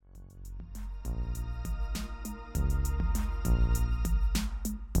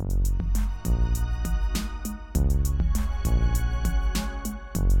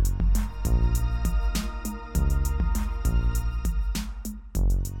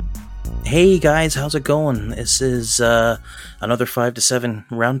Hey guys, how's it going? This is another 5 to 7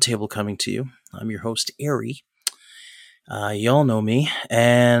 roundtable coming to you. I'm your host, Ari. You all know me,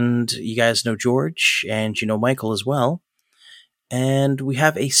 and you guys know George, and you know Michael as well. And we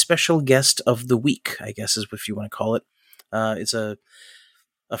have a special guest of the week, I guess is what you want to call it. It's a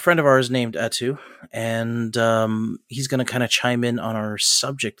friend of ours named Atu, and he's going to kind of chime in on our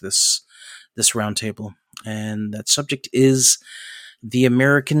subject this roundtable. And that subject is the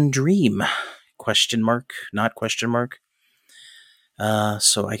American Dream? Question mark, not question mark.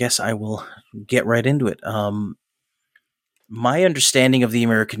 So I guess I will get right into it. My understanding of the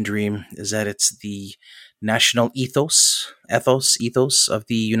American Dream is that it's the national ethos of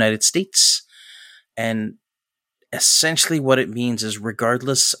the United States. And essentially what it means is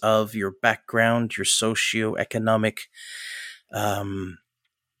regardless of your background, your socioeconomic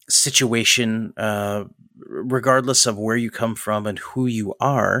situation, regardless of where you come from and who you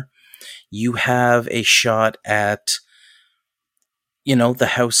are, you have a shot at, the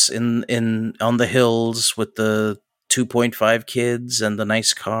house in on the hills with the 2.5 kids and the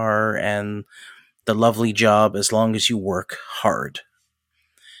nice car and the lovely job as long as you work hard.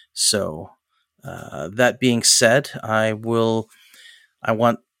 So, that being said, I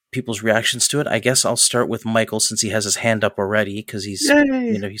want people's reactions to it. I guess I'll start with Michael since he has his hand up already because he's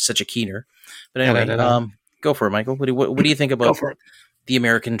he's such a keener. But anyway, go for it, Michael. What do you think about the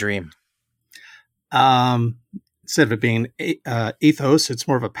American Dream? Instead of it being ethos, it's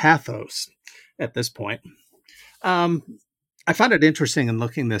more of a pathos at this point. I found it interesting in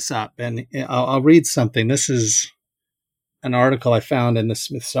looking this up, and I'll read something. This is an article I found in the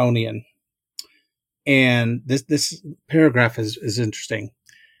Smithsonian, and this paragraph is interesting.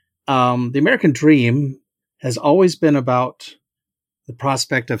 The American Dream has always been about the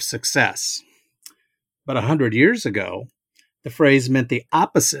prospect of success. But 100 years ago, the phrase meant the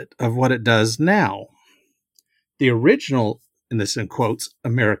opposite of what it does now. The original, and this in quotes,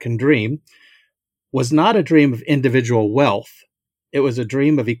 American Dream, was not a dream of individual wealth. It was a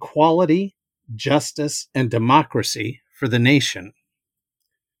dream of equality, justice, and democracy for the nation.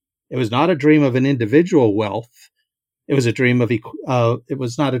 It was not a dream of an individual wealth. It was a dream of it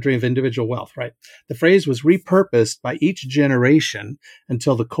was not a dream of individual wealth, right? The phrase was repurposed by each generation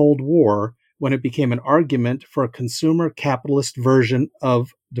until the Cold War, when it became an argument for a consumer capitalist version of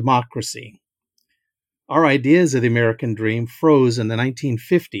democracy. Our ideas of the American Dream froze in the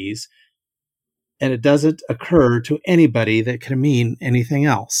 1950s, and it doesn't occur to anybody that can mean anything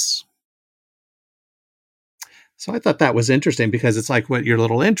else. So I thought that was interesting because it's like what your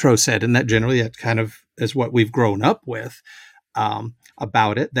little intro said, and that generally that kind of is what we've grown up with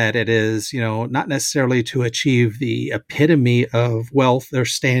about it, that it is, not necessarily to achieve the epitome of wealth or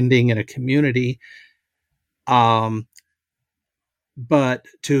standing in a community, but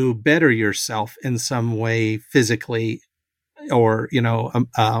to better yourself in some way physically or,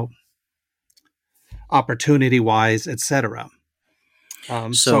 opportunity-wise, etc.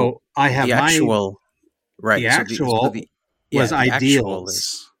 So I have the actual... Right. The actual was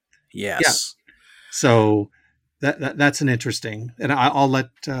ideals. Yes. Yeah. So that's an interesting, and I'll let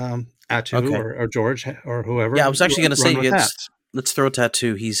Atu or George or whoever. Yeah, I was actually going to say let's throw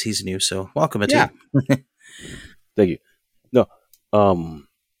Atu. He's new, so welcome, Atu. Yeah. Thank you. No,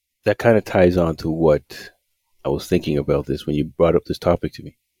 that kind of ties on to what I was thinking about this when you brought up this topic to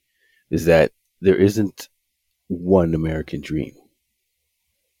me. Is that there isn't one American dream.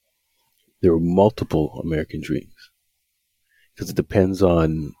 There are multiple American dreams because it depends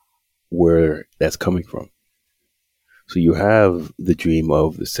on where that's coming from. So you have the dream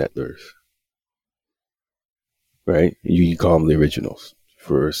of the settlers, right? You can call them the originals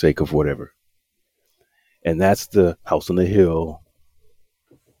for sake of whatever. And that's the house on the hill,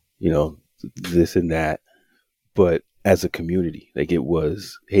 this and that. But as a community, like it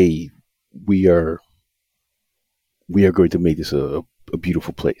was, hey, we are going to make this a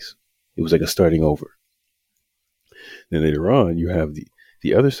beautiful place. It was like a starting over. Then later on, you have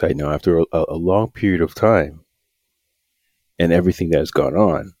the other side now, after a long period of time, and everything that has gone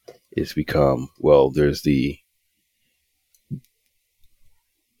on, it's become, there's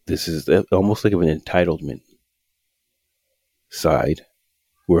this is almost like of an entitlement side,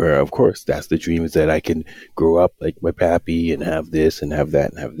 where, of course, that's the dream, is that I can grow up like my pappy and have this and have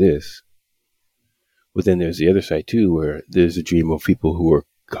that and have this. But then there's the other side, too, where there's a dream of people who are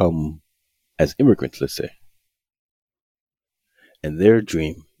come as immigrants, let's say. And their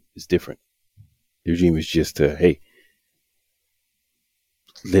dream is different. Their dream is just to, hey,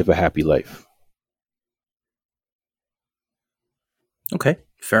 live a happy life. Okay,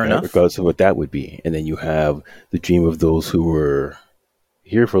 fair enough. Regardless of what that would be. And then you have the dream of those who were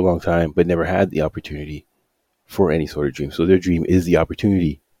here for a long time, but never had the opportunity for any sort of dream. So their dream is the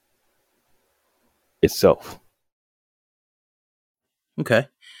opportunity itself. Okay.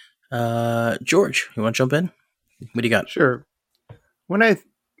 George, you want to jump in? What do you got? Sure. When I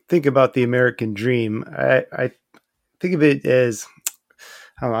think about the American dream, I think of it as,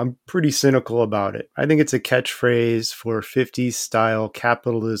 I'm pretty cynical about it. I think it's a catchphrase for 50s style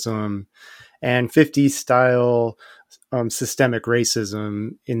capitalism and 50s style systemic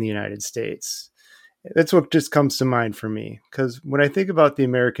racism in the United States. That's what just comes to mind for me. Because when I think about the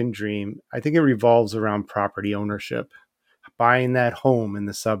American dream, I think it revolves around property ownership, buying that home in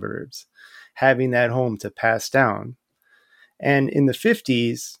the suburbs, having that home to pass down. And in the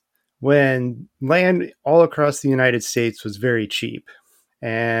 50s, when land all across the United States was very cheap,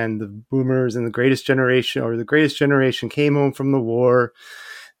 and the boomers and the greatest generation came home from the war,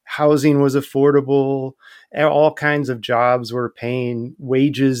 housing was affordable, and all kinds of jobs were paying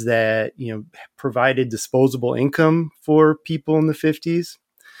wages that, provided disposable income for people in the 50s.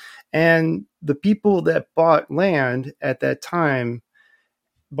 And the people that bought land at that time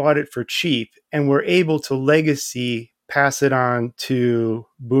bought it for cheap and were able to legacy pass it on to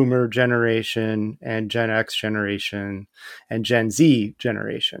boomer generation and Gen X generation and Gen Z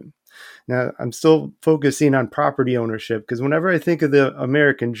generation. Now, I'm still focusing on property ownership because whenever I think of the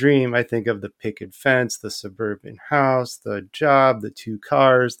American dream, I think of the picket fence, the suburban house, the job, the 2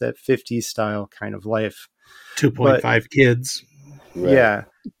 cars, that 50s style kind of life. 2.5 kids. Right. Yeah.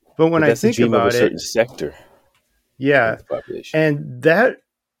 But when I think about of a certain sector. Yeah. Of the population. And that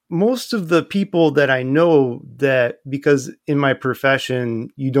most of the people that I know, that because in my profession,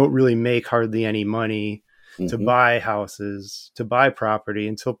 you don't really make hardly any money to buy houses, to buy property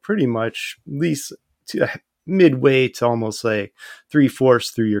until pretty much at least midway to almost like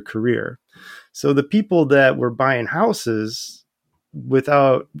 3/4 through your career. So the people that were buying houses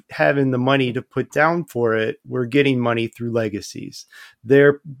without having the money to put down for it were getting money through legacies.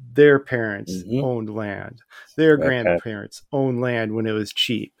 Their parents owned land. Their grandparents owned land when it was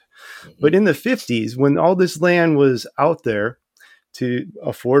cheap. But in the 50s, when all this land was out there to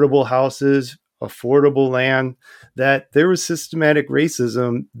affordable houses, affordable land, that there was systematic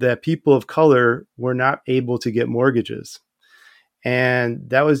racism that people of color were not able to get mortgages. And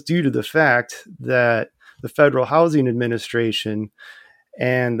that was due to the fact that the Federal Housing Administration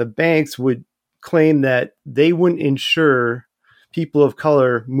and the banks would claim that they wouldn't insure people of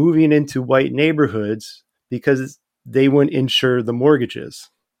color moving into white neighborhoods because they wouldn't insure the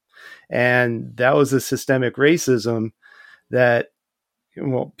mortgages. And that was a systemic racism that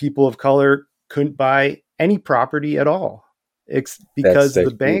people of color couldn't buy any property at all because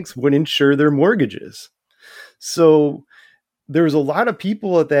the banks would insure their mortgages. So there was a lot of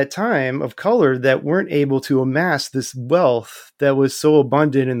people at that time of color that weren't able to amass this wealth that was so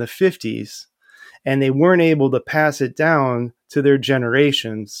abundant in the 50s, and they weren't able to pass it down to their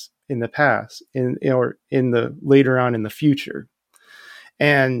generations in the past, or in the later on in the future.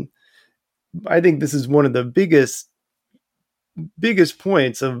 And I think this is one of the biggest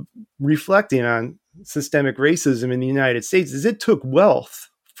points of reflecting on systemic racism in the United States is it took wealth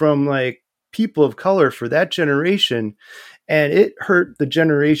from like people of color for that generation, and it hurt the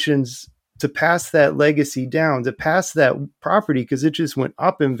generations to pass that legacy down, to pass that property, because it just went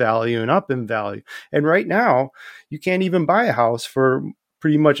up in value and up in value. And right now, you can't even buy a house for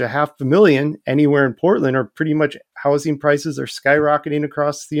pretty much $500,000 anywhere in Portland, or pretty much housing prices are skyrocketing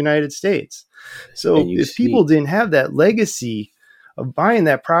across the United States. So if people didn't have that legacy of buying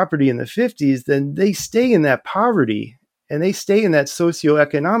that property in the 50s, then they stay in that poverty and they stay in that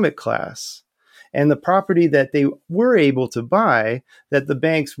socioeconomic class. And the property that they were able to buy that the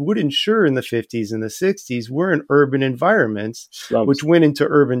banks would insure in the 50s and the 60s were in urban environments, which went into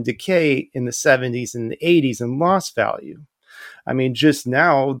urban decay in the 70s and the 80s and lost value. I mean, just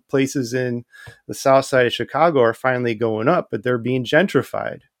now, places in the south side of Chicago are finally going up, but they're being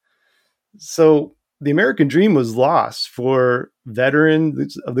gentrified. So the American dream was lost for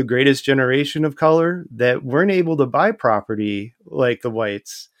veterans of the greatest generation of color that weren't able to buy property like the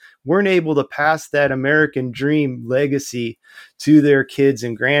whites, weren't able to pass that American dream legacy to their kids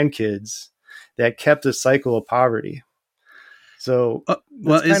and grandkids, that kept a cycle of poverty. So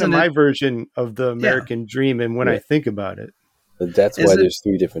that's kind of my version of the American dream. And when I think about it, that's why there's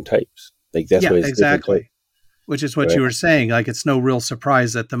 3 different types. Like that's why it's exactly. different. Which is what you were saying. Like, it's no real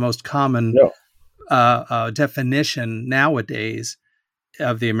surprise that the most common definition nowadays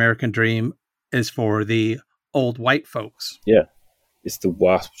of the American dream is for the old white folks. Yeah. It's the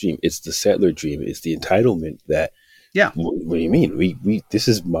WASP dream. It's the settler dream. It's the entitlement that, what do you mean? This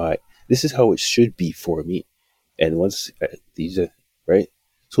is how it should be for me. And once right?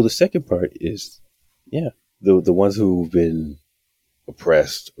 So the second part is, yeah, the ones who've been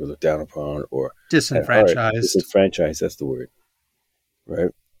oppressed or looked down upon or at heart Disenfranchised. disenfranchised. That's the word,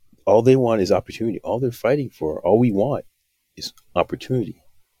 right? All they want is opportunity. All they're fighting for, all we want, is opportunity,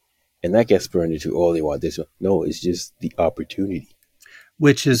 and that gets burned into, oh, they want this. No, it's just the opportunity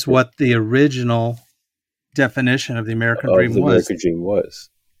Which is what the original definition of the American Dream of the was. American Dream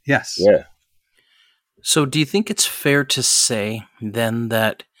was. Yes. Yeah. So, do you think it's fair to say then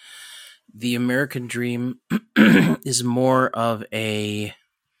that the American Dream is more of a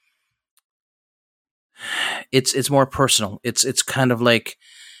it's more personal. It's kind of like,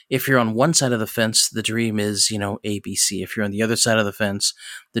 if you're on one side of the fence, the dream is, ABC. If you're on the other side of the fence,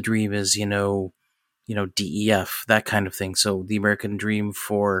 the dream is, DEF, that kind of thing. So the American Dream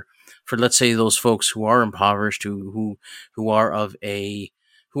for let's say those folks who are impoverished, who are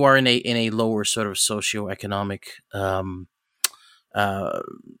in a lower sort of socioeconomic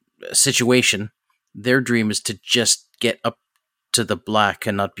situation, their dream is to just get up to the black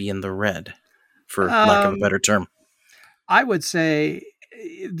and not be in the red, for lack of a better term. I would say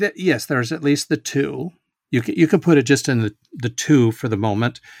that, yes, there's at least the two. You can put it just in the two for the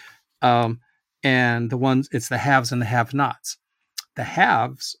moment. And the ones, it's the haves and the have-nots. The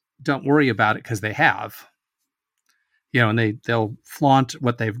haves don't worry about it because they have, and they'll flaunt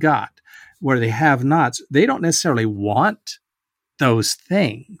what they've got. Where the have-nots, they don't necessarily want those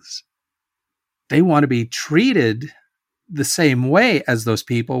things. They want to be treated the same way as those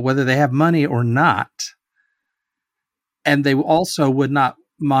people, whether they have money or not. And they also would not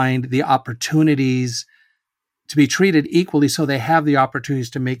mind the opportunities to be treated equally, so they have the opportunities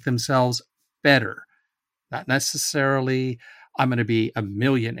to make themselves better. Not necessarily, I'm going to be a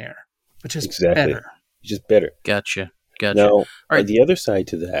millionaire, but just better. Just better. Gotcha. Now, all right. The other side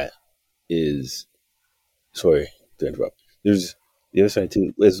to that is, sorry to interrupt, there's the other side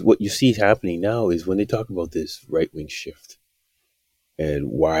too, is what you see happening now is when they talk about this right-wing shift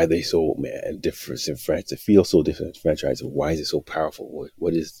and why are they so different in France, they feel so disenfranchised, and why is it so powerful?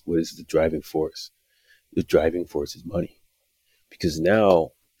 What is the driving force? The driving force is money. Because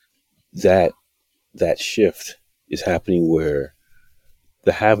now that shift is happening where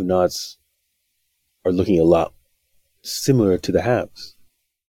the have-nots are looking a lot similar to the haves.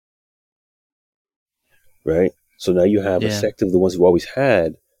 Right? So now you have a sect of the ones who always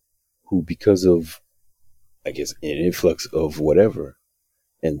had, who, because of, I guess, an influx of whatever,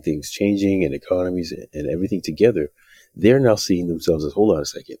 and things changing and economies and everything together, they're now seeing themselves as, hold on a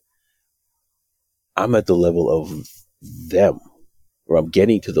second, I'm at the level of them, or I'm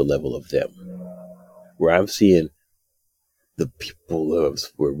getting to the level of them, where I'm seeing the people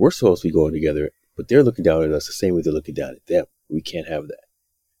where we're supposed to be going together, but they're looking down at us the same way they're looking down at them. We can't have that.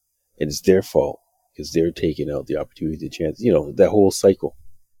 And it's their fault because they're taking out the opportunity, the chance, that whole cycle.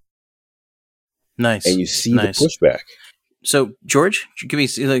 Nice. And you see the pushback. So, George, give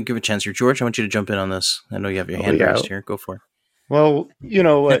a chance here. George, I want you to jump in on this. I know you have your hand raised here. Go for it. Well, you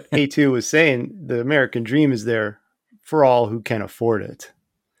know what A2 was saying, the American Dream is there for all who can afford it.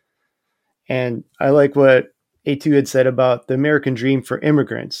 And I like what A2 had said about the American Dream for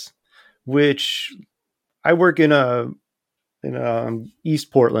immigrants, which I work in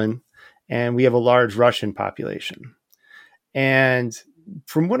East Portland, and we have a large Russian population. And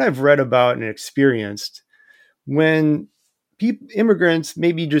from what I've read about and experienced, when immigrants,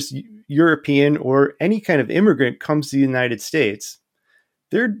 maybe just European or any kind of immigrant, comes to the United States,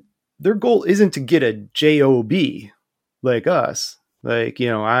 their goal isn't to get a job like us. Like,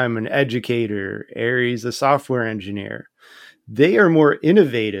 I'm an educator, Aries a software engineer. They are more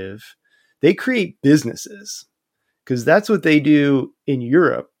innovative. They create businesses, because that's what they do in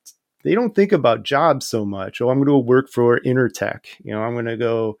Europe. They don't think about jobs so much. Oh, I'm going to work for Intertech. I'm going to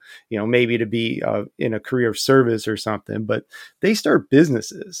go, maybe to be in a career of service or something. But they start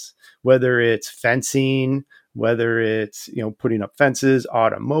businesses, whether it's fencing, whether it's, putting up fences,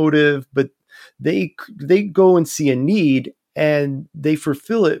 automotive. But they go and see a need and they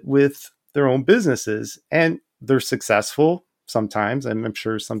fulfill it with their own businesses, and they're successful. Sometimes, and I'm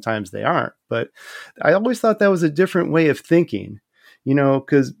sure sometimes they aren't. But I always thought that was a different way of thinking,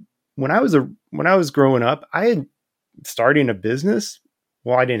 because when I was growing up, I had starting a business.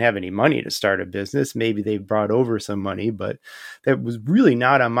 Well, I didn't have any money to start a business. Maybe they brought over some money, but that was really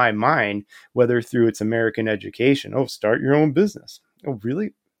not on my mind, whether through its American education. Oh, start your own business. Oh,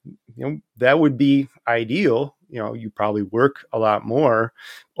 really? That would be ideal. You probably work a lot more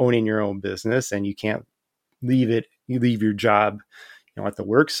owning your own business, and you can't you leave your job, at the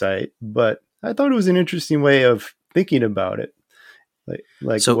work site. But I thought it was an interesting way of thinking about it.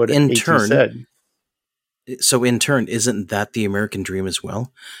 Like so what in AT turn said. so in turn, isn't that the American dream as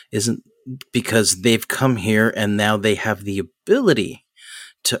well? Isn't because they've come here and now they have the ability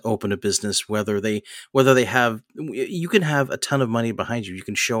to open a business, whether they have, you can have a ton of money behind you. You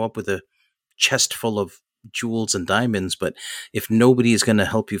can show up with a chest full of jewels and diamonds, but if nobody is going to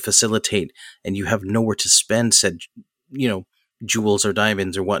help you facilitate and you have nowhere to spend said, jewels or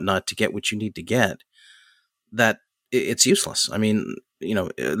diamonds or whatnot to get what you need to get, that it's useless. I mean,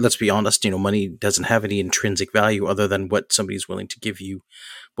 let's be honest, money doesn't have any intrinsic value other than what somebody's willing to give you,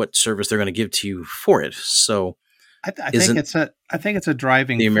 what service they're going to give to you for it. So I think it's a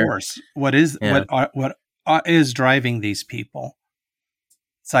driving force. What is driving these people?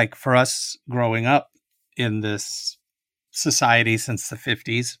 It's like for us growing up in this society since the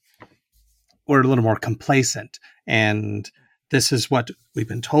 50s, we're a little more complacent, and this is what we've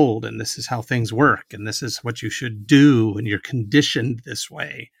been told, and this is how things work, and this is what you should do, and you're conditioned this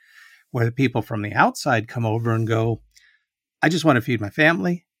way. Where the people from the outside come over and go, I just want to feed my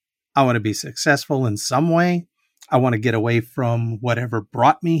family. I want to be successful in some way. I want to get away from whatever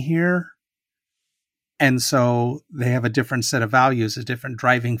brought me here. And so they have a different set of values, a different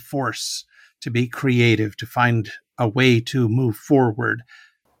driving force to be creative, to find a way to move forward.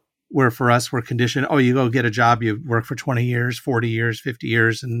 Where for us, we're conditioned, you go get a job, you work for 20 years, 40 years, 50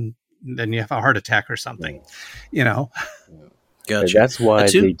 years, and then you have a heart attack or something, Gotcha. And that's why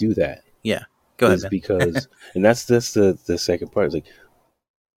they do that. Yeah. Go ahead. Because, and that's the second part. It's like,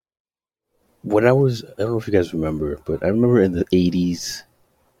 I don't know if you guys remember, but I remember in the 80s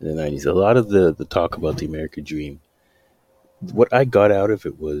and the 90s, a lot of the talk about the American dream, what I got out of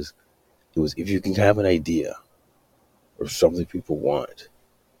it was if you can have an idea or something people want,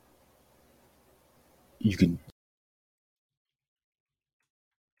 you can.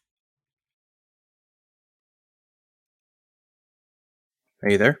 Are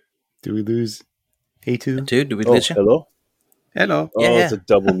you there? Do we lose A2? Dude, did we lose you? Hello? Hello. Oh, yeah. It's a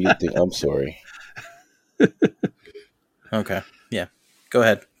double mute thing. I'm sorry. Okay. Yeah. Go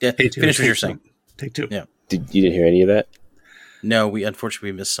ahead. Yeah. Finish what you're saying. Take two. Yeah. You didn't hear any of that? No, we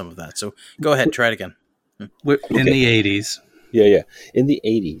unfortunately missed some of that. So go ahead. Try it again. In the 80s. Yeah. In the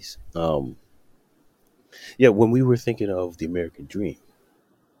 80s. When we were thinking of the American dream,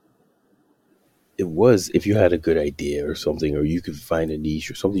 it was if you had a good idea or something, or you could find a niche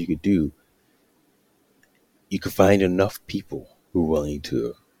or something you could do, you could find enough people who were willing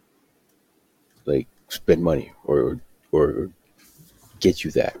to spend money or get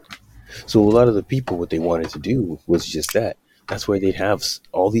you that. So a lot of the people, what they wanted to do was just that. That's why they'd have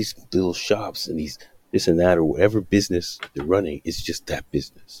all these little shops and this and that, or whatever business they're running. It's just that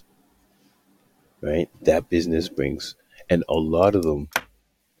business, right? That business brings, and a lot of them,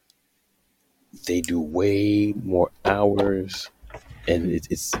 they do way more hours, and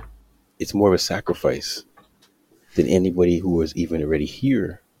it's more of a sacrifice than anybody who was even already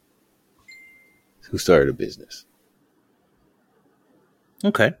here who started a business.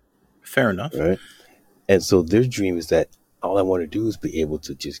 Okay. Fair enough. Right. And so their dream is that all I want to do is be able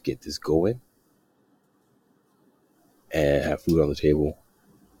to just get this going and have food on the table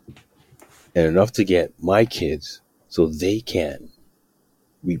and enough to get my kids so they can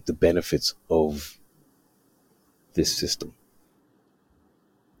reap the benefits of this system.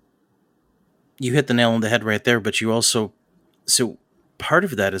 You hit the nail on the head right there, but you also, so part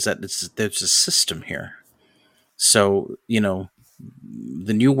of that is that there's a system here. So,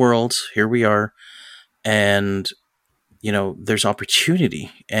 the new world, here we are, and, there's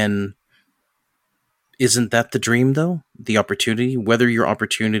opportunity. And isn't that the dream, though? The opportunity, whether your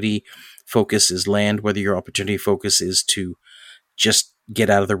opportunity focus is land, whether your opportunity focus is to just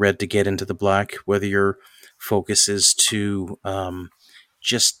get out of the red to get into the black, whether your focus is to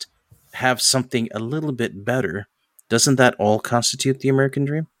just have something a little bit better, doesn't that all constitute the American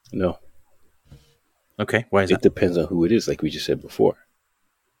dream? No. Okay, why is that? It depends on who it is, like we just said before.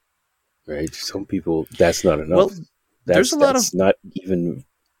 Right? Some people, that's not enough. Well, there's a lot of... not even...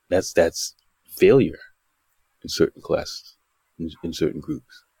 That's failure in certain classes, in certain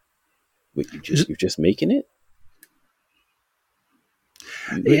groups. Wait, you're just making it?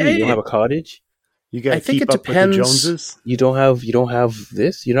 You don't have a cottage? You got to keep up with the Joneses? You don't have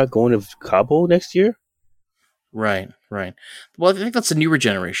this? You're not going to Cabo next year? Right. Well, I think that's a newer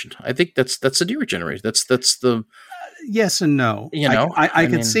generation. I think that's a newer generation. That's the... Yes and no. I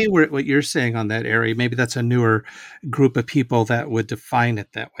can see what you're saying on that area. Maybe that's a newer group of people that would define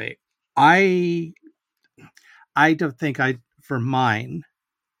it that way. I don't think for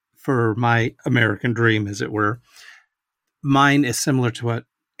my American dream, as it were, mine is similar to what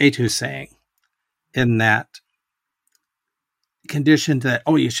A2's saying, in that conditioned that,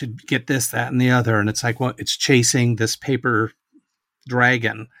 oh, you should get this, that, and the other. And it's like, well, it's chasing this paper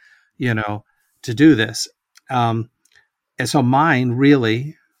dragon, to do this. And so mine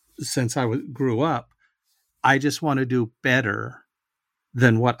really, since I grew up, I just want to do better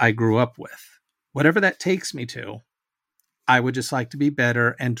than what I grew up with. Whatever that takes me to, I would just like to be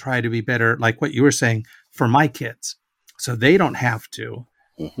better and try to be better, like what you were saying, for my kids. So they don't have to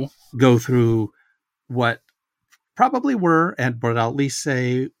go through what probably were, but I'll at least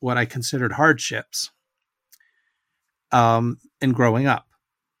say what I considered hardships in growing up.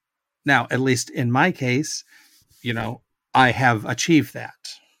 Now, at least in my case, I have achieved that.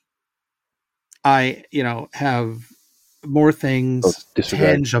 I, have more things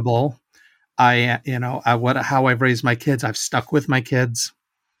tangible. How I've raised my kids, I've stuck with my kids,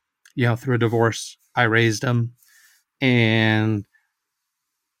 through a divorce. I raised them, and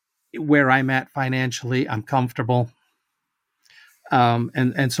where I'm at financially, I'm comfortable,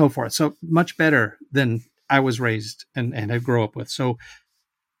 and so forth. So much better than I was raised and I grew up with. So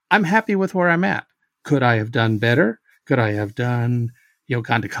I'm happy with where I'm at. Could I have done better? Could I have done,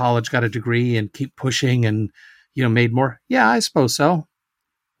 gone to college, got a degree, and keep pushing and, made more? Yeah, I suppose so.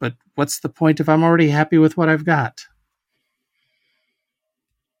 But what's the point if I'm already happy with what I've got?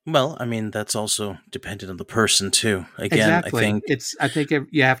 Well, I mean, that's also dependent on the person too. Again, exactly. I think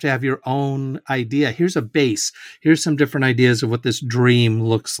you have to have your own idea. Here's a base. Here's some different ideas of what this dream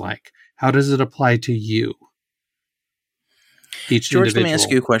looks like. How does it apply to you? Each George, individual. let me ask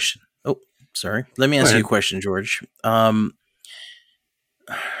you a question. Oh, sorry. Let me ask you a question, George.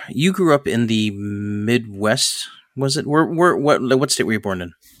 You grew up in the Midwest, was it? What state were you born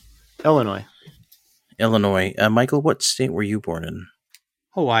in? Illinois. Michael, what state were you born in?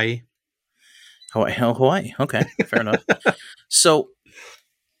 Hawaii. Hawaii. Okay, fair enough. So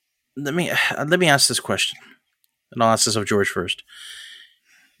let me ask this question, and I'll ask this of George first.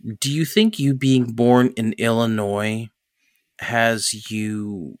 Do you think you being born in Illinois has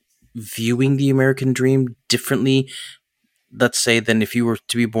you viewing the American dream differently, let's say, than if you were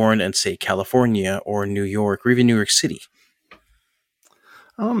to be born in, say, California or New York or even New York City?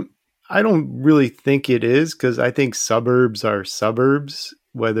 I don't really think it is, because I think suburbs are suburbs,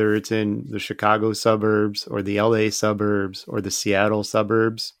 whether it's in the Chicago suburbs or the LA suburbs or the Seattle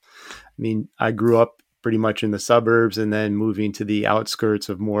suburbs. I mean, I grew up pretty much in the suburbs and then moving to the outskirts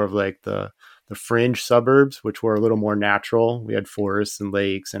of more of like the fringe suburbs, which were a little more natural. We had forests and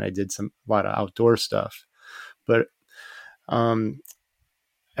lakes, and I did a lot of outdoor stuff. But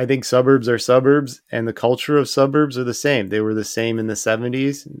I think suburbs are suburbs, and the culture of suburbs are the same. They were the same in the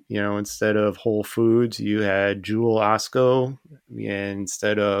 70s. Instead of Whole Foods, you had Jewel Osco. And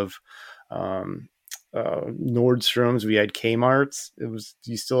instead of Nordstrom's, we had Kmart's.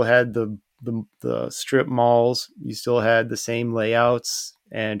 You still had the strip malls. You still had the same layouts.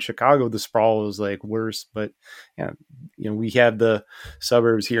 And Chicago, the sprawl was like worse. But we have the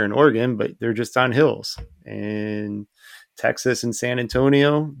suburbs here in Oregon, but they're just on hills. And Texas and San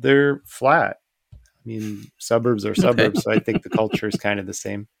Antonio, they're flat. I mean, suburbs are suburbs, okay. So I think the culture is kind of the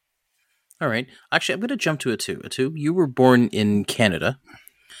same. All right. Actually, I'm going to jump to a two. You were born in Canada.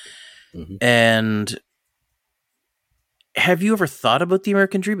 Mm-hmm. And have you ever thought about the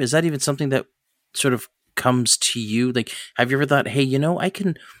American dream? Is that even something that sort of comes to you? Like, have you ever thought, hey, I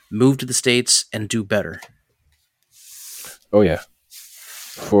can move to the States and do better? Oh, yeah.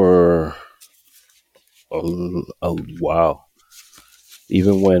 For a while.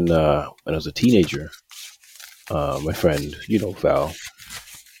 Even when I was a teenager, my friend, Val,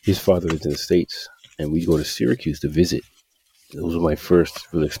 his father lived in the States, and we'd go to Syracuse to visit. Those were my first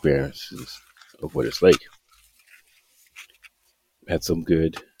real experiences of what it's like. Had some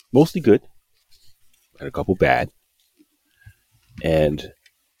good, mostly good. Had a couple bad. And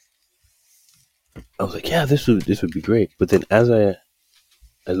I was like, yeah, this would be great. But then as I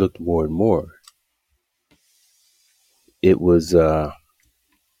looked more and more, it was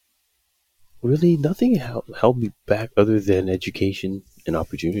really nothing held me back other than education and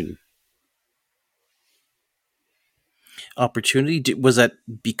opportunity. Opportunity? Was that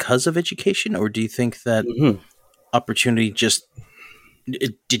because of education, or do you think that opportunity just...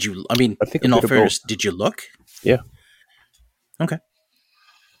 Did you... I mean, in all fairness, did you look? Yeah. Okay.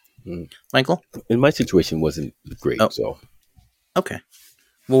 Michael? In my situation wasn't great, so... Okay.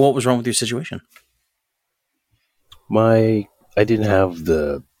 Well, what was wrong with your situation? I didn't have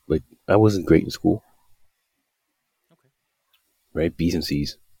I wasn't great in school. Okay. Right? B's and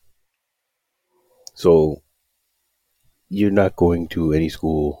C's. So, you're not going to any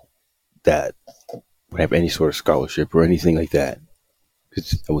school that would have any sort of scholarship or anything like that.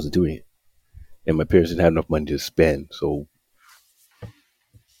 Because I wasn't doing it. And my parents didn't have enough money to spend. So,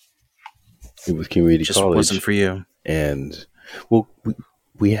 It was community Just college. wasn't for you. And, well,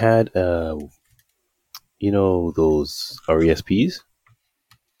 we had, those RESPs?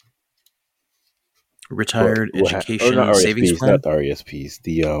 Retired Education not Savings RESPs, Plan? not the RESPs.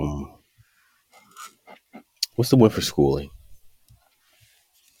 The, what's the one for schooling?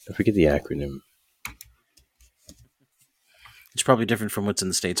 I forget the acronym. It's probably different from what's in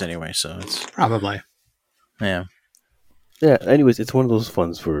the States anyway, so it's... Probably. Yeah. Yeah, anyways, it's one of those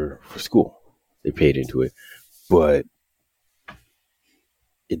funds for school. They paid into it. But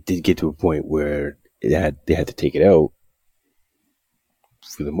it did get to a point where they had to take it out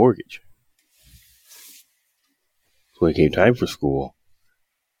for the mortgage. So when it came time for school,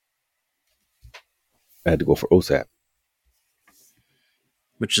 I had to go for OSAP.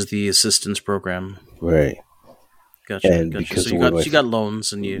 Which is the assistance program. Right. Gotcha. And gotcha. because So you got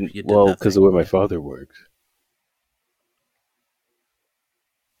loans and you did that because of where my father worked,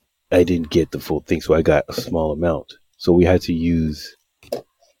 I didn't get the full thing, so I got a small amount. So we had to use,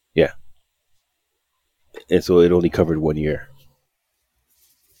 yeah. And so it only covered 1 year.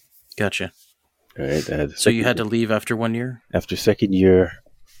 Gotcha. All right. So you had to leave after 1 year? After second year,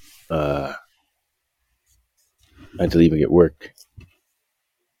 I had to leave and get work.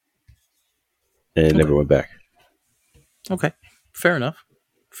 And never went back. Okay. Fair enough.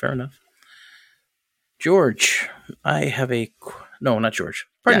 George, I have a... No, not George.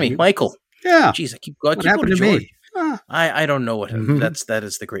 Pardon me, Michael. Yeah. Jeez, I keep What going happened to to George. me? Ah. I don't know what Mhm. that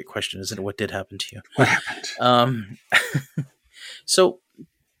is the great question, isn't it? What did happen to you? What happened? So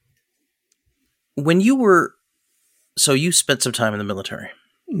when you were... So you spent some time in the military.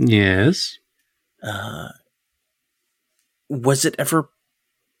 Yes. Was it ever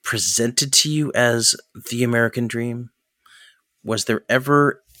presented to you as the American dream? Was there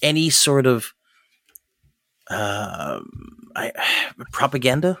ever any sort of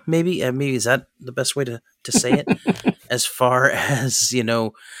propaganda? Maybe is that the best way to say it? As far as,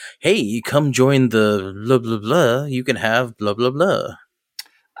 hey, you come join the blah blah blah, you can have blah blah blah.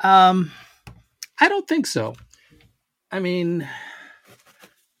 I don't think so. I mean,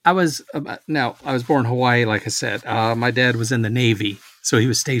 I was born in Hawaii, like I said. My dad was in the Navy, so he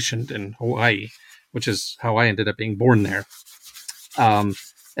was stationed in Hawaii, which is how I ended up being born there. And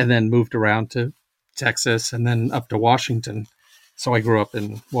then moved around to Texas and then up to Washington. So I grew up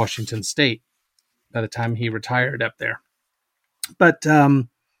in Washington State by the time he retired up there. But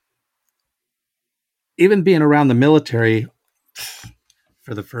even being around the military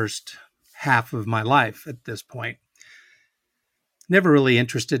for the first half of my life at this point never really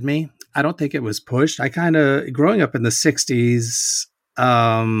interested me. I don't think it was pushed. I kind of, growing up in the 60s,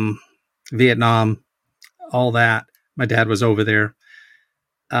 Vietnam, all that, my dad was over there.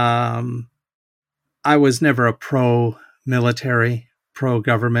 I was never a pro-military,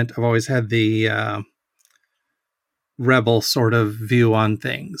 pro-government. I've always had the rebel sort of view on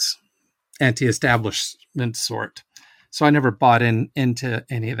things, anti-establishment sort. So I never bought into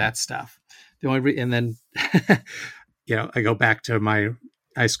any of that stuff. The only and then, I go back to my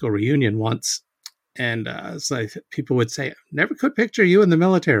high school reunion once, and it's like people would say, "Never could picture you in the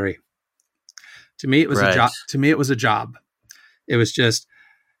military." To me, it was a job. To me, it was a job. It was just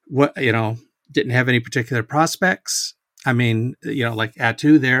didn't have any particular prospects. I mean, like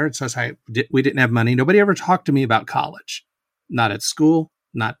Attu there, it says we didn't have money. Nobody ever talked to me about college. Not at school,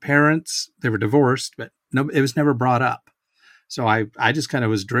 not parents. They were divorced, but no, it was never brought up. So I just kind of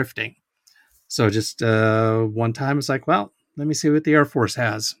was drifting. So just one time it's like, well, let me see what the Air Force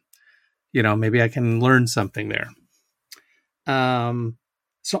has. Maybe I can learn something there.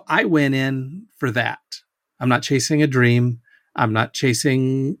 So I went in for that. I'm not chasing a dream. I'm not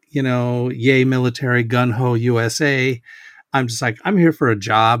chasing, yay military, gun-ho USA. I'm just like, I'm here for a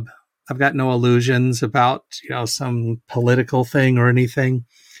job. I've got no illusions about, some political thing or anything.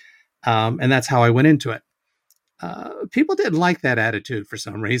 And that's how I went into it. People didn't like that attitude for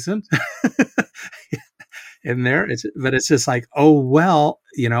some reason in there. But it's just like, oh, well,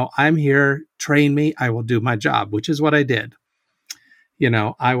 I'm here, train me. I will do my job, which is what I did.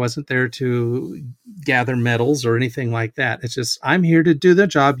 I wasn't there to gather medals or anything like that. It's just, I'm here to do the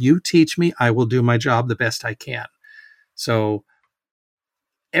job. You teach me. I will do my job the best I can. So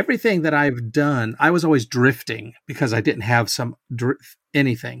everything that I've done, I was always drifting because I didn't have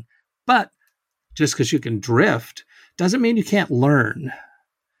anything. But just because you can drift doesn't mean you can't learn.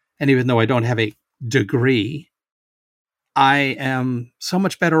 And even though I don't have a degree, I am so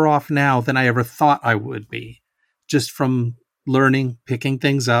much better off now than I ever thought I would be, just from learning, picking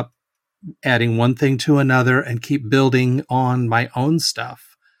things up, adding one thing to another, and keep building on my own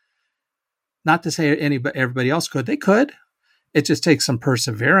stuff. Not to say everybody else could. They could. It just takes some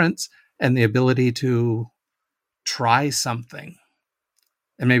perseverance. and the ability to try something.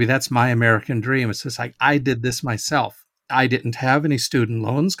 And maybe that's my American dream. It's just like, I did this myself. I didn't have any student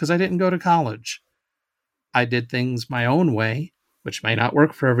loans because I didn't go to college. I did things my own way, which may not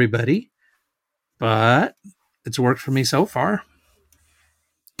work for everybody, but it's worked for me so far.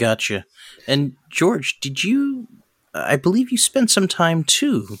 Gotcha. And George, I believe you spent some time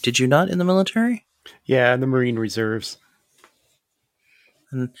too, did you not, in the military? Yeah, the Marine Reserves.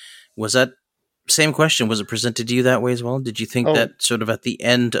 And was that, same question, was it presented to you that way as well? Did you think that sort of at the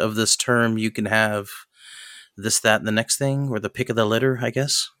end of this term you can have this, that, and the next thing, or the pick of the litter, I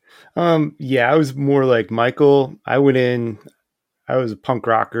guess? Yeah, I was more like Michael. I went in, I was a punk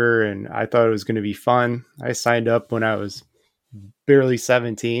rocker, and I thought it was going to be fun. I signed up when I was barely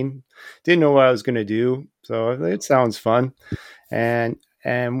 17. Didn't know what I was going to do, so it sounds fun. And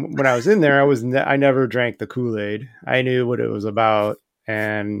when I was in there, I never drank the Kool-Aid. I knew what it was about,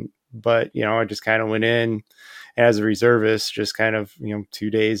 but I just kind of went in as a reservist, just kind of 2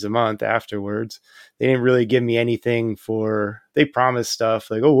 days a month afterwards. They didn't really give me anything they promised stuff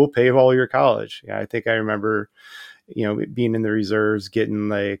like, oh, we'll pay for all your college. Yeah, I think I remember being in the reserves, getting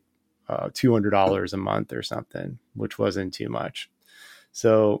like $200 a month or something, which wasn't too much.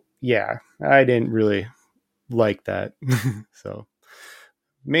 So yeah, I didn't really like that. So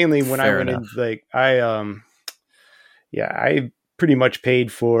mainly when I went in, like I pretty much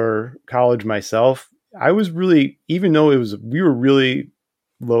paid for college myself. I was really, even though we were really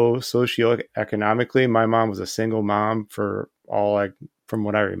low socioeconomically, my mom was a single mom from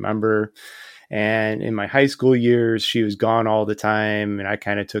what I remember. And in my high school years, she was gone all the time. And I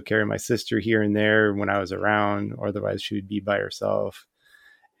kind of took care of my sister here and there when I was around, or otherwise she would be by herself.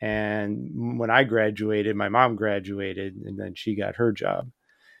 And when I graduated, my mom graduated, and then she got her job.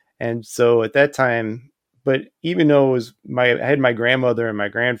 And so at that time, but even though I had my grandmother and my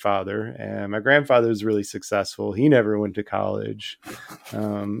grandfather, and my grandfather was really successful. He never went to college.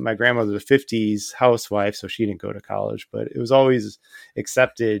 My grandmother was a 50s housewife, so she didn't go to college, but it was always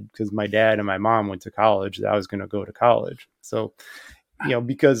accepted because my dad and my mom went to college that I was going to go to college. So,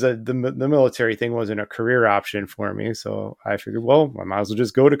 because the military thing wasn't a career option for me. So I figured, well, I might as well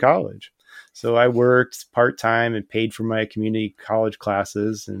just go to college. So I worked part-time and paid for my community college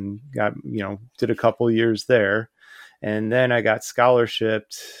classes and got, did a couple years there. And then I got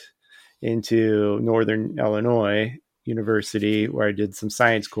scholarshiped into Northern Illinois University, where I did some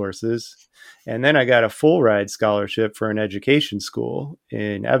science courses. And then I got a full ride scholarship for an education school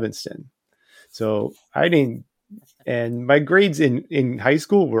in Evanston. So and my grades in high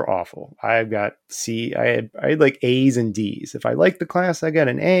school were awful. I got I had like A's and D's. If I liked the class, I got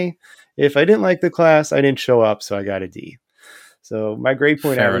an A. If I didn't like the class, I didn't show up, so I got a D. So my grade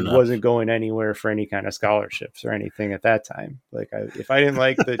point average wasn't going anywhere for any kind of scholarships or anything at that time. Like if I didn't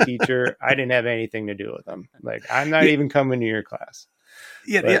like the teacher, I didn't have anything to do with them. Like, I'm not even coming to your class.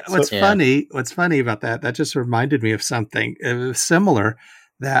 What's funny about that just reminded me of something. It was similar,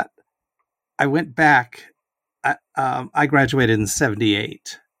 that I went back. I graduated in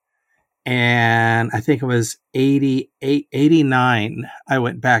 78, and I think it was 88, 89. I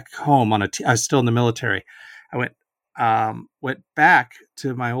went back home I was still in the military. I went back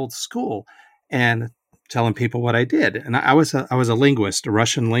to my old school and telling people what I did. And I was a linguist, a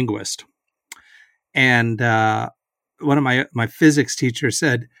Russian linguist. And one of my physics teachers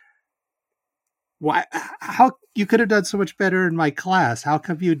said, "Why? How you could have done so much better in my class? How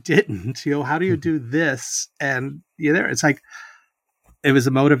come you didn't? How do you do this?" And it's like, it was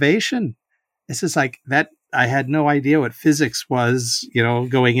a motivation. It's just like that. I had no idea what physics was,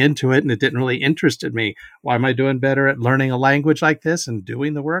 going into it, and it didn't really interested me. Why am I doing better at learning a language like this and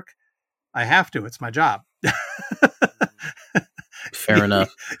doing the work? I have to. It's my job. Fair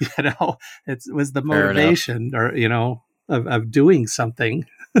enough. It was the motivation, or of doing something.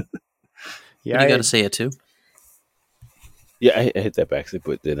 Yeah, you got to say it too. Yeah, I hit that by accident,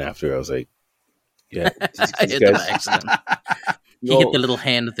 but then after I was like, "Yeah, I hit that by accident." You hit the little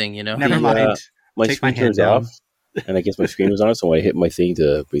hand thing, Never mind. My screen turns off, and I guess my screen was on, so when I hit my thing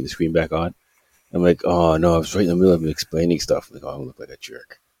to bring the screen back on, I'm like, "Oh no, I was right in the middle of explaining stuff." I'm like, "Oh, I look like a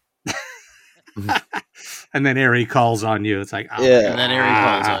jerk." And then Ari calls on you. It's like, and then Ari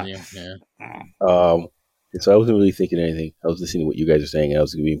calls on you. Yeah. So I wasn't really thinking anything. I was listening to what you guys are saying, and I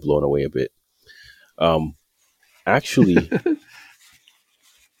was being blown away a bit. Actually,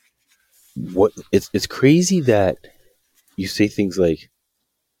 it's crazy that you say things like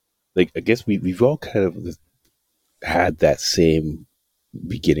I guess we've all kind of had that same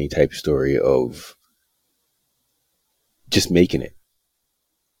beginning type story of just making it.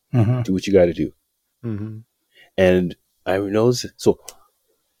 Mm-hmm. Do what you got to do. Mm-hmm. And I noticed, so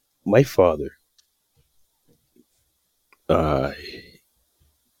my father, he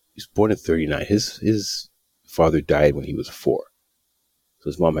was born in 1939. His father died when he was 4. So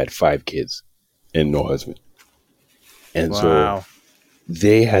his mom had 5 kids and no husband. And so Wow.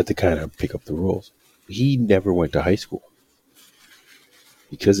 they had to kind of pick up the roles. He never went to high school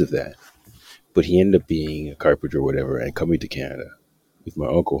because of that. But he ended up being a carpenter or whatever and coming to Canada with my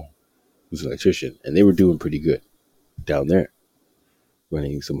uncle, who's an electrician. And they were doing pretty good down there,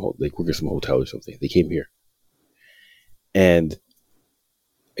 running working some hotel or something. They came here. And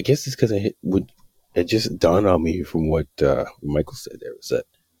I guess it's because it just dawned on me from what Michael said there, was that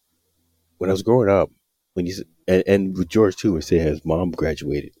when I was growing up, when you and with George too, we say his mom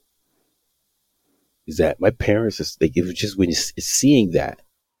graduated, is that my parents is like, it was just when it's seeing that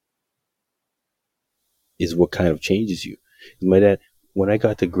is what kind of changes you. My dad, when I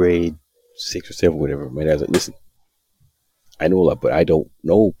got to grade 6 or 7, whatever, my dad's like, listen, I know a lot, but I don't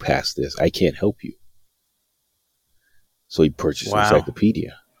know past this. I can't help you. So he purchased an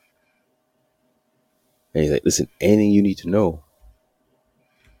encyclopedia. And he's like, listen, anything you need to know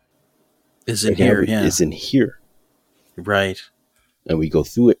is in here. Yeah. It's in here. Right. And we go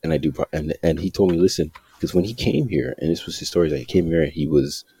through it, and I do. And he told me, listen, because when he came here, and this was his story, like he came here and he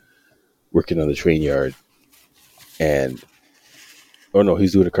was working on the train yard, and he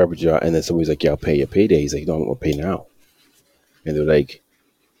was doing a carpenter job, and then somebody's like, yeah, I'll pay you payday. He's like, no, I'm going to pay now. And they're like,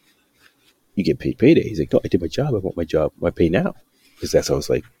 you get paid payday. He's like, no, I did my job. I want my job, my pay now. Because that's how it's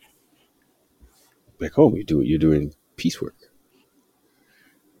like back home. You're doing piecework.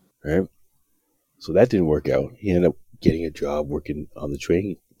 Right? So that didn't work out. He ended up getting a job working on the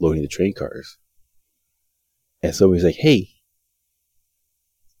train, loading the train cars. And somebody's like, hey,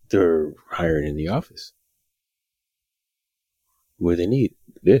 they're hiring in the office. What do they need?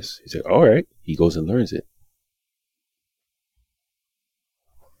 This. He's like, all right. He goes and learns it.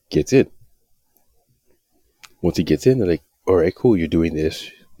 Gets in. Once he gets in, they're like, all right, cool, you're doing this.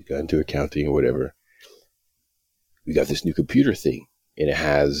 You got into accounting or whatever. We got this new computer thing, and it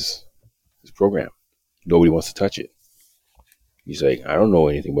has this program. Nobody wants to touch it. He's like, I don't know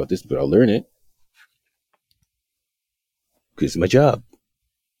anything about this, but I'll learn it. Because it's my job.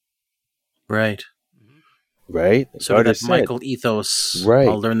 Right. Right? So that Michael ethos. Right.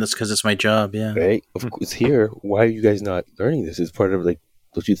 I'll learn this because it's my job. Yeah. Right? Of course, it's here. Why are you guys not learning this? It's part of, like,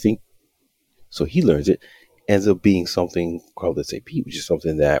 don't you think? So he learns it. Ends up being something called SAP, which is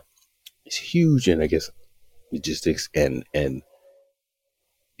something that is huge in, I guess, logistics, and it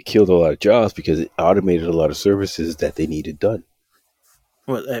killed a lot of jobs because it automated a lot of services that they needed done.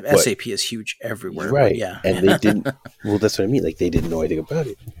 Well, SAP is huge everywhere. Right. Yeah. And they didn't, well, that's what I mean. Like, they didn't know anything about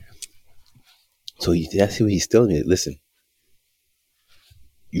it. So that's what he's telling me. Listen,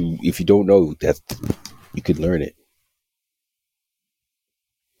 if you don't know, you could learn it.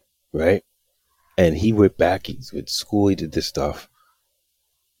 Right? And he went back, he went to school, he did this stuff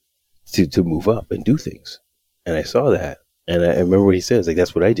to move up and do things. And I saw that. And I remember what he says, like,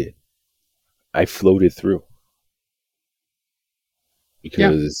 that's what I did. I floated through.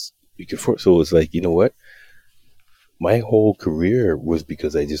 Because so it's like, you know what? My whole career was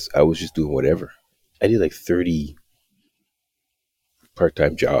because I was just doing whatever. I did like 30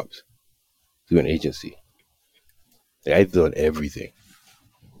 part-time jobs through an agency. Like, I've done everything.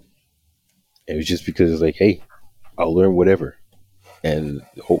 And it was just because it's like, hey, I'll learn whatever. And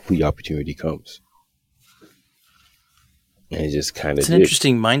hopefully opportunity comes. And it just kind of It's an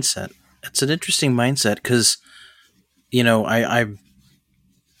interesting mindset. It's an interesting mindset because, you know, I'm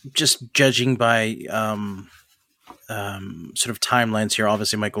just judging by sort of timelines here.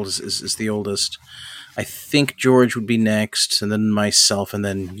 Obviously, Michael is the oldest. I think George would be next, and then myself, and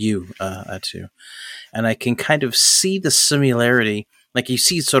then you too. And I can kind of see the similarity. Like, you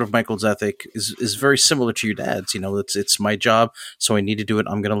see sort of Michael's ethic is very similar to your dad's. You know, it's my job, so I need to do it.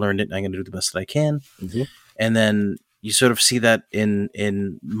 I'm going to learn it. And I'm going to do the best that I can. Mm-hmm. And then you sort of see that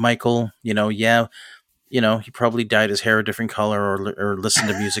in Michael. You know, he probably dyed his hair a different color or listened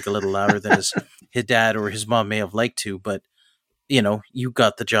to music a little louder than his dad or his mom may have liked to. But, you know, you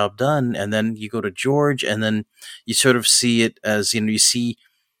got the job done. And then you go to George, and then you sort of see it as, you know,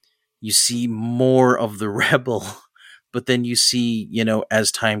 you see more of the rebel. But then you see, you know,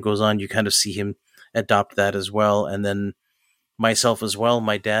 as time goes on, you kind of see him adopt that as well. And then myself as well,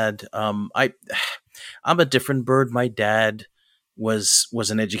 my dad, I'm a different bird. My dad was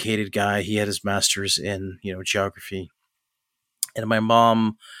an educated guy. He had his master's in, you know, geography. And my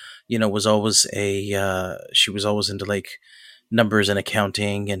mom, you know, was always she was always into like numbers and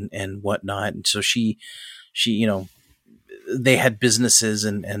accounting and whatnot. And so she, you know, they had businesses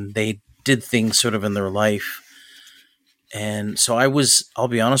and they did things sort of in their life. And so I'll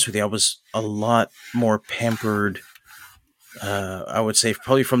be honest with you, I was a lot more pampered. I would say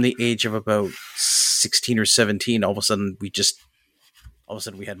probably from the age of about 16 or 17, all of a sudden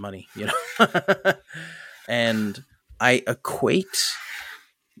we had money, and I equate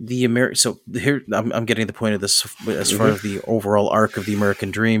the American. So here, I'm getting the point of this as far as the overall arc of the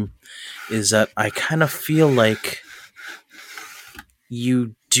American dream is that I kind of feel like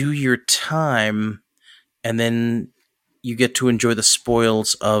you do your time and then you get to enjoy the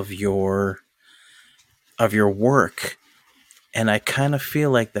spoils of your work. And I kind of feel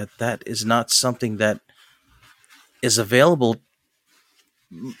like that is not something that is available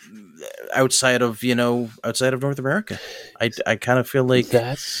outside of North America. I kind of feel like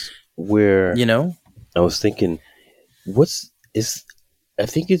that's where I was thinking, I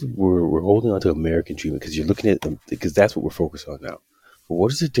think we're holding on to American dream because you're looking at them because that's what we're focused on now. But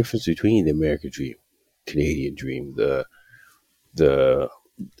what is the difference between the American dream, Canadian dream, the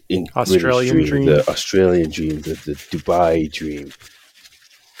Australian dream, the Australian dream, the Dubai dream?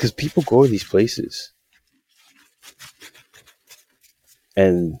 Because people go to these places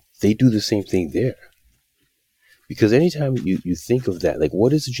and they do the same thing there. Because anytime you think of that, like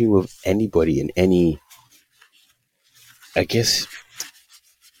what is the dream of anybody in any, I guess,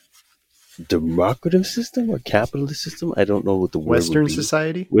 democratic system or capitalist system? I don't know what the word Western would be.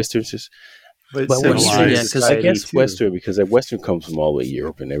 society? Western society. But Because I guess Western, because Western comes from all the way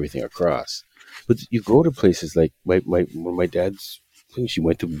Europe and everything across. But you go to places like one of my dad's things. She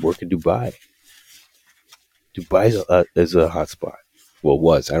went to work in Dubai. Dubai is a hot spot. Well, it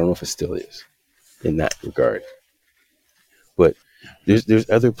was. I don't know if it still is in that regard. But there's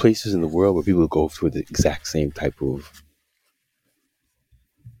other places in the world where people go for the exact same type of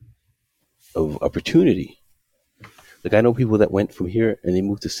opportunity. Like I know people that went from here and they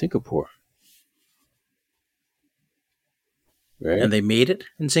moved to Singapore. Right? And they made it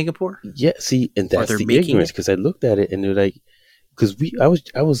in Singapore? Yeah, see, and that's the ignorance because I looked at it and they're like, because I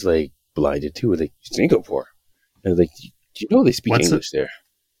was like blinded too. Like Singapore, and like, do you know they speak English there?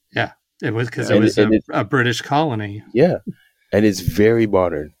 Yeah, it was because it was a British colony. Yeah, and it's very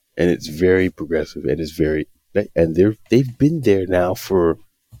modern and it's very progressive and it's very and they've been there now for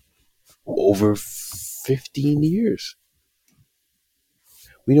over 15 years.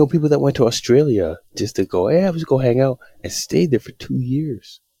 We know people that went to Australia just to go, hey, I was going to hang out and stayed there for 2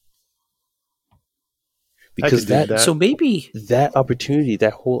 years. Because so maybe that opportunity,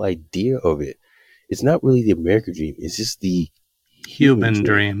 that whole idea of it, it's not really the American dream. It's just the human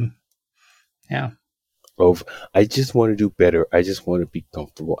dream. Yeah. Of, I just want to do better. I just want to be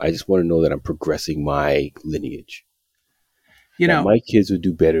comfortable. I just want to know that I'm progressing my lineage. That my kids would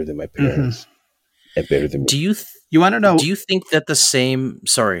do better than my parents. And better than me. You want to know? Do you think that the same?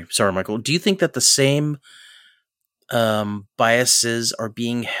 Sorry, Michael. Do you think that the same biases are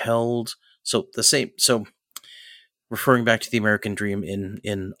being held? So referring back to the American dream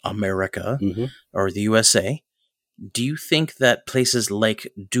in America or the USA, do you think that places like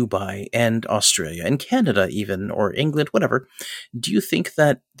Dubai and Australia and Canada, even or England, whatever, do you think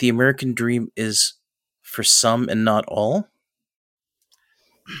that the American dream is for some and not all?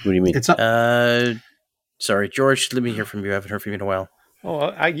 What do you mean? Sorry, George, let me hear from you. I haven't heard from you in a while.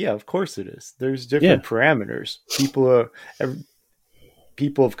 Oh, yeah, of course it is. There's different parameters.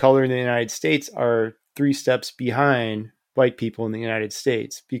 People of color in the United States are 3 steps behind white people in the United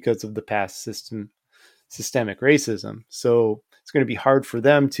States because of the past systemic racism. So it's going to be hard for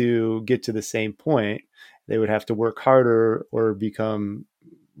them to get to the same point. They would have to work harder or become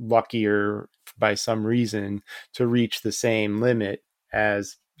luckier by some reason to reach the same limit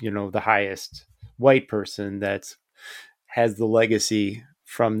as, the highest white person that has the legacy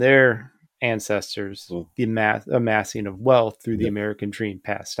from their ancestors, the amassing of wealth through the American dream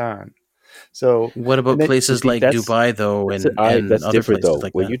passed on. So what about places like Dubai, though, and that's other different, places though.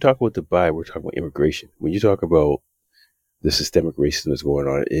 like when that? you talk about Dubai, we're talking about immigration. When you talk about the systemic racism that's going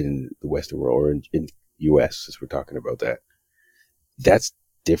on in the Western world or in U.S., since we're talking about that, that's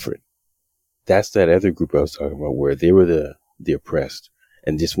different. That's that other group I was talking about where they were the oppressed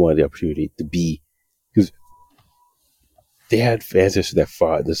and just wanted the opportunity to be, because they had ancestors that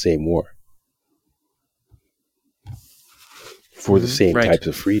fought the same war for the same types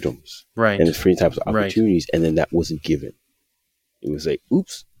of freedoms, and the same types of opportunities, and then that wasn't given. It was like,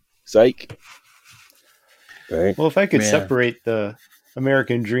 oops, psych. Right. Well, if I could separate the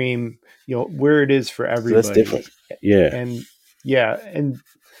American dream, where it is for everybody, so that's different.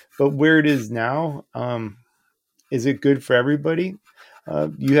 But where it is now, is it good for everybody?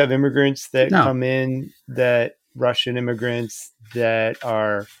 You have immigrants that come in, that Russian immigrants that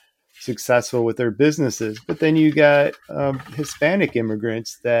are successful with their businesses. But then you got Hispanic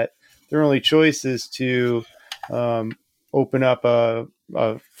immigrants that their only choice is to open up a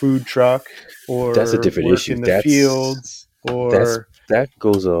food truck, or that's a different work issue. in the fields, or that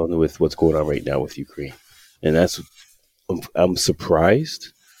goes on with what's going on right now with Ukraine, and I'm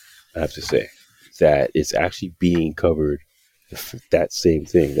surprised, I have to say, that it's actually being covered, that same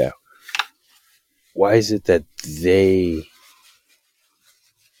thing now. Why is it that they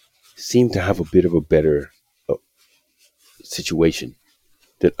seem to have a bit of a better situation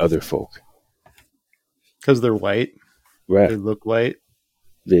than other folk? because they're white, Right? they look white.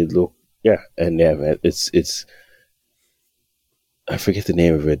 They look, yeah, and yeah, it's. I forget the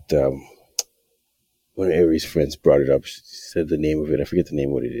name of it. One of Aries' friends brought it up. She said the name of it. I forget the name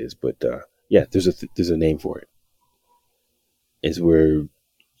of what it is, but yeah, there's a name for it. It's where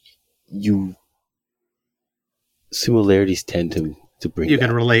similarities tend to bring. You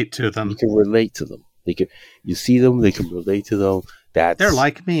can relate to them. You can relate to them. You see them. They can relate to them. They're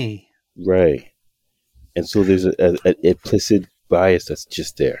like me. Right, and so there's an implicit bias that's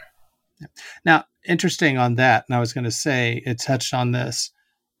just there. Now, interesting on that, and I was going to say it touched on this,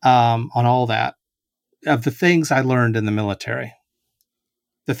 on all that, of the things I learned in the military,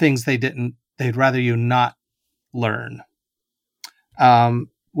 the things they'd rather you not learn.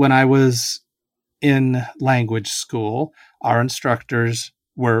 When I was in language school, our instructors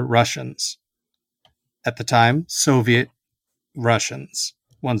were Russians. At the time, Soviet Russians,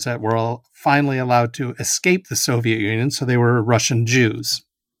 ones that were all finally allowed to escape the Soviet Union, so they were Russian Jews.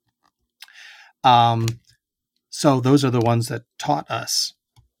 So those are the ones that taught us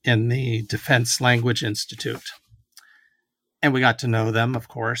in the Defense Language Institute. And we got to know them, of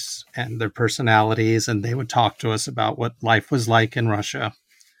course, and their personalities, and they would talk to us about what life was like in Russia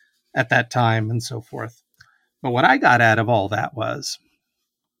at that time and so forth. But what I got out of all that was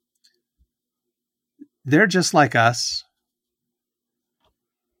they're just like us.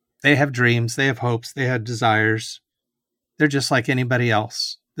 They have dreams, they have hopes, they have desires. They're just like anybody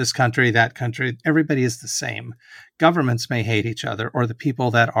else. This country, that country, everybody is the same. Governments may hate each other, or the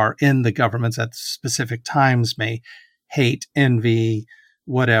people that are in the governments at specific times may hate, envy,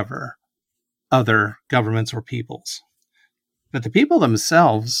 whatever, other governments or peoples. But the people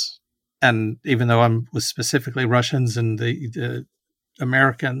themselves, and even though I was specifically Russians and the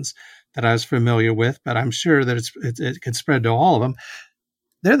Americans that I was familiar with, but I'm sure that it could spread to all of them,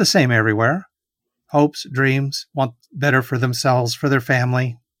 they're the same everywhere. Hopes, dreams, want better for themselves, for their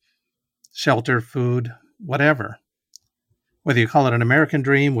family, shelter, food, whatever. Whether you call it an American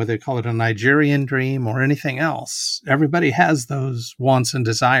dream, whether you call it a Nigerian dream or anything else, everybody has those wants and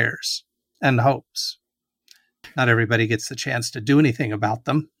desires and hopes. Not everybody gets the chance to do anything about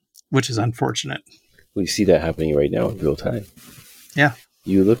them, which is unfortunate. We see that happening right now in real time. Yeah.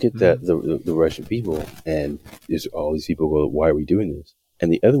 You look at the Russian people, and there's all these people go, why are we doing this?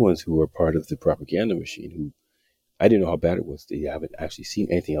 And the other ones who are part of the propaganda machine, who I didn't know how bad it was. They haven't actually seen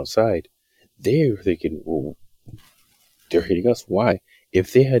anything outside. They're thinking, well, they're hitting us. Why?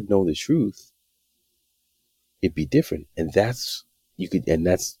 If they had known the truth, it'd be different. And that's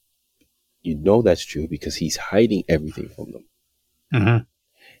true because he's hiding everything from them. Mm-hmm.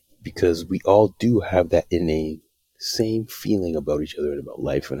 Because we all do have that innate same feeling about each other and about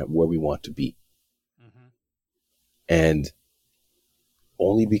life and where we want to be. Mm-hmm. And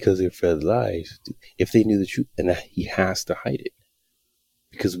only because they're fed lies, if they knew the truth, and he has to hide it.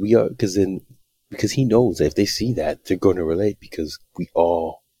 Because he knows that if they see that, they're going to relate, because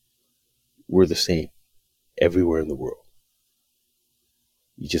we're the same everywhere in the world.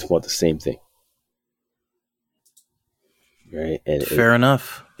 You just want the same thing. Right? And fair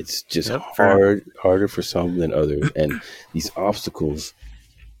enough. It's just harder for some than others. And these obstacles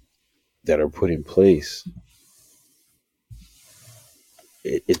that are put in place,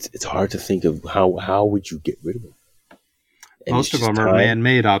 it's hard to think of how would you get rid of them. And most of them are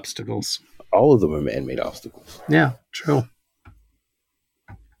man-made obstacles. All of them are man-made obstacles. Yeah, true.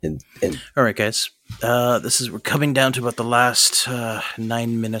 And all right, guys, we're coming down to about the last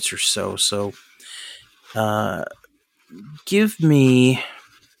 9 minutes or so. So, give me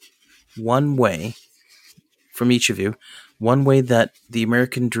one way from each of you, one way that the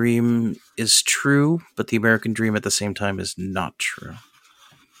American dream is true, but the American dream at the same time is not true.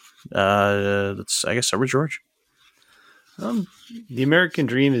 I guess start with George. The American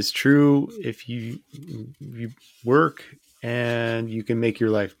dream is true if you work and you can make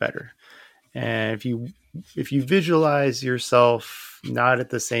your life better. And if you visualize yourself not at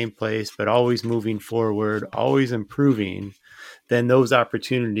the same place, but always moving forward, always improving, then those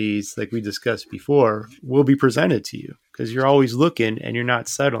opportunities, like we discussed before, will be presented to you because you're always looking and you're not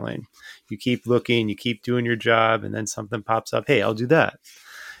settling. You keep looking, you keep doing your job, and then something pops up. Hey, I'll do that.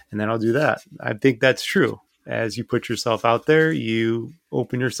 And then I'll do that. I think that's true. As you put yourself out there, you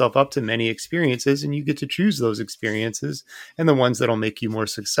open yourself up to many experiences, and you get to choose those experiences and the ones that'll make you more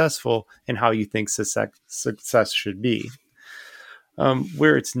successful in how you think success should be.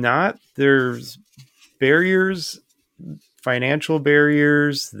 Where it's not, there's barriers, financial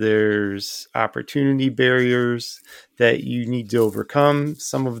barriers, there's opportunity barriers that you need to overcome.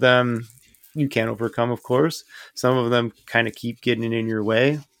 Some of them you can't overcome, of course. Some of them kind of keep getting in your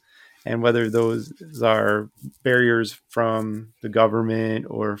way. And whether those are barriers from the government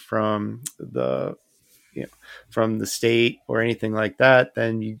or from the state or anything like that,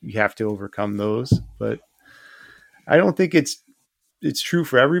 then you have to overcome those. But I don't think it's true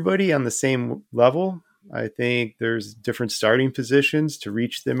for everybody on the same level. I think there's different starting positions to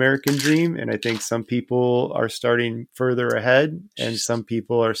reach the American dream. And I think some people are starting further ahead and some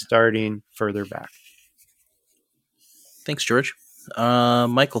people are starting further back. Thanks, George.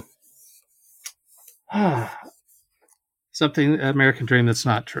 Michael. Something American dream that's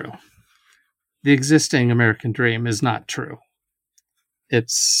not true. The existing American dream is not true.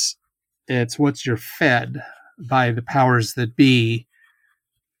 It's what you're fed by the powers that be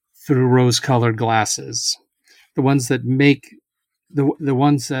through rose-colored glasses. The ones that make the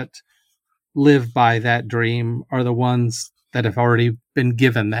ones that live by that dream are the ones that have already been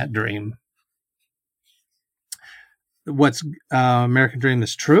given that dream. What's American dream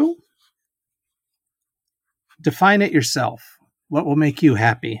is true? Define it yourself. What will make you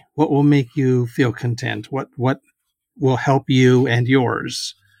happy? What will make you feel content? What will help you and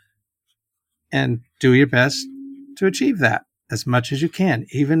yours? And do your best to achieve that as much as you can.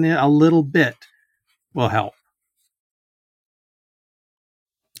 Even a little bit will help.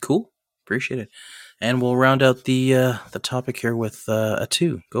 Cool. Appreciate it. And we'll round out the topic here with a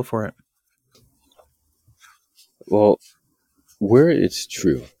 2. Go for it. Well, where it's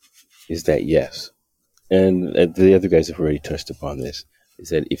true is that yes, and the other guys have already touched upon this, is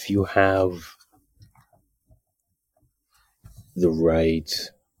that if you have the right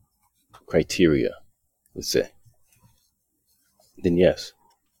criteria, let's say, then yes.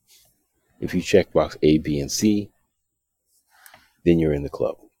 If you check box A, B, and C, then you're in the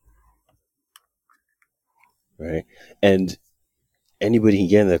club. Right? And anybody can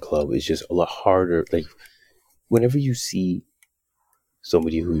get in the club. Is just a lot harder. Like, whenever you see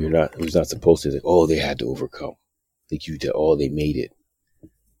somebody who's not supposed to, like, oh, they had to overcome. Like, they made it.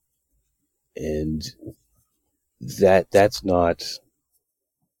 And that's not,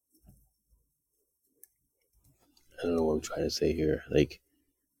 I don't know what I'm trying to say here. Like,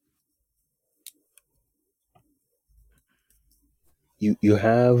 you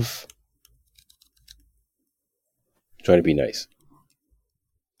have, trying to be nice.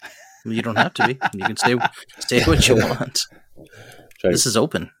 You don't have to be. You can say what you want. This is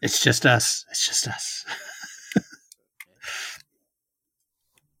open. It's just us. It's just us.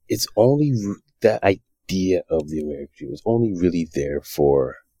 It's only that idea of the American dream is only really there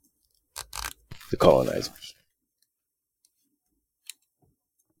for the colonizers.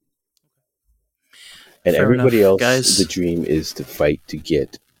 And Fair everybody enough, else, guys. The dream is to fight to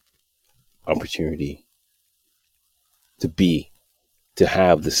get opportunity to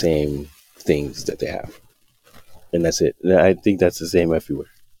have the same things that they have. And that's it. And I think that's the same everywhere.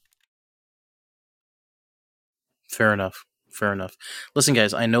 Fair enough. Listen,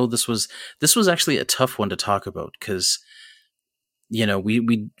 guys, I know this was actually a tough one to talk about because,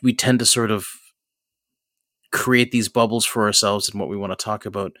 we tend to sort of create these bubbles for ourselves and what we want to talk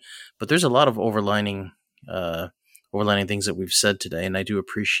about. But there's a lot of overlining things that we've said today, and I do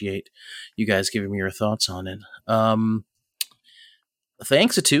appreciate you guys giving me your thoughts on it.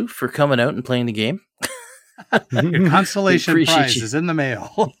 Thanks, Atu, for coming out and playing the game. Your consolation prize is in the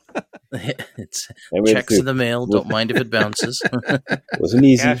mail. Checks in the mail. Don't mind if it bounces. Wasn't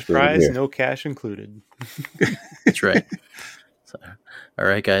easy. Cash prize, no cash included. That's right. So, all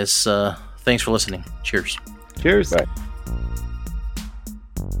right, guys. Thanks for listening. Cheers. Cheers. Bye.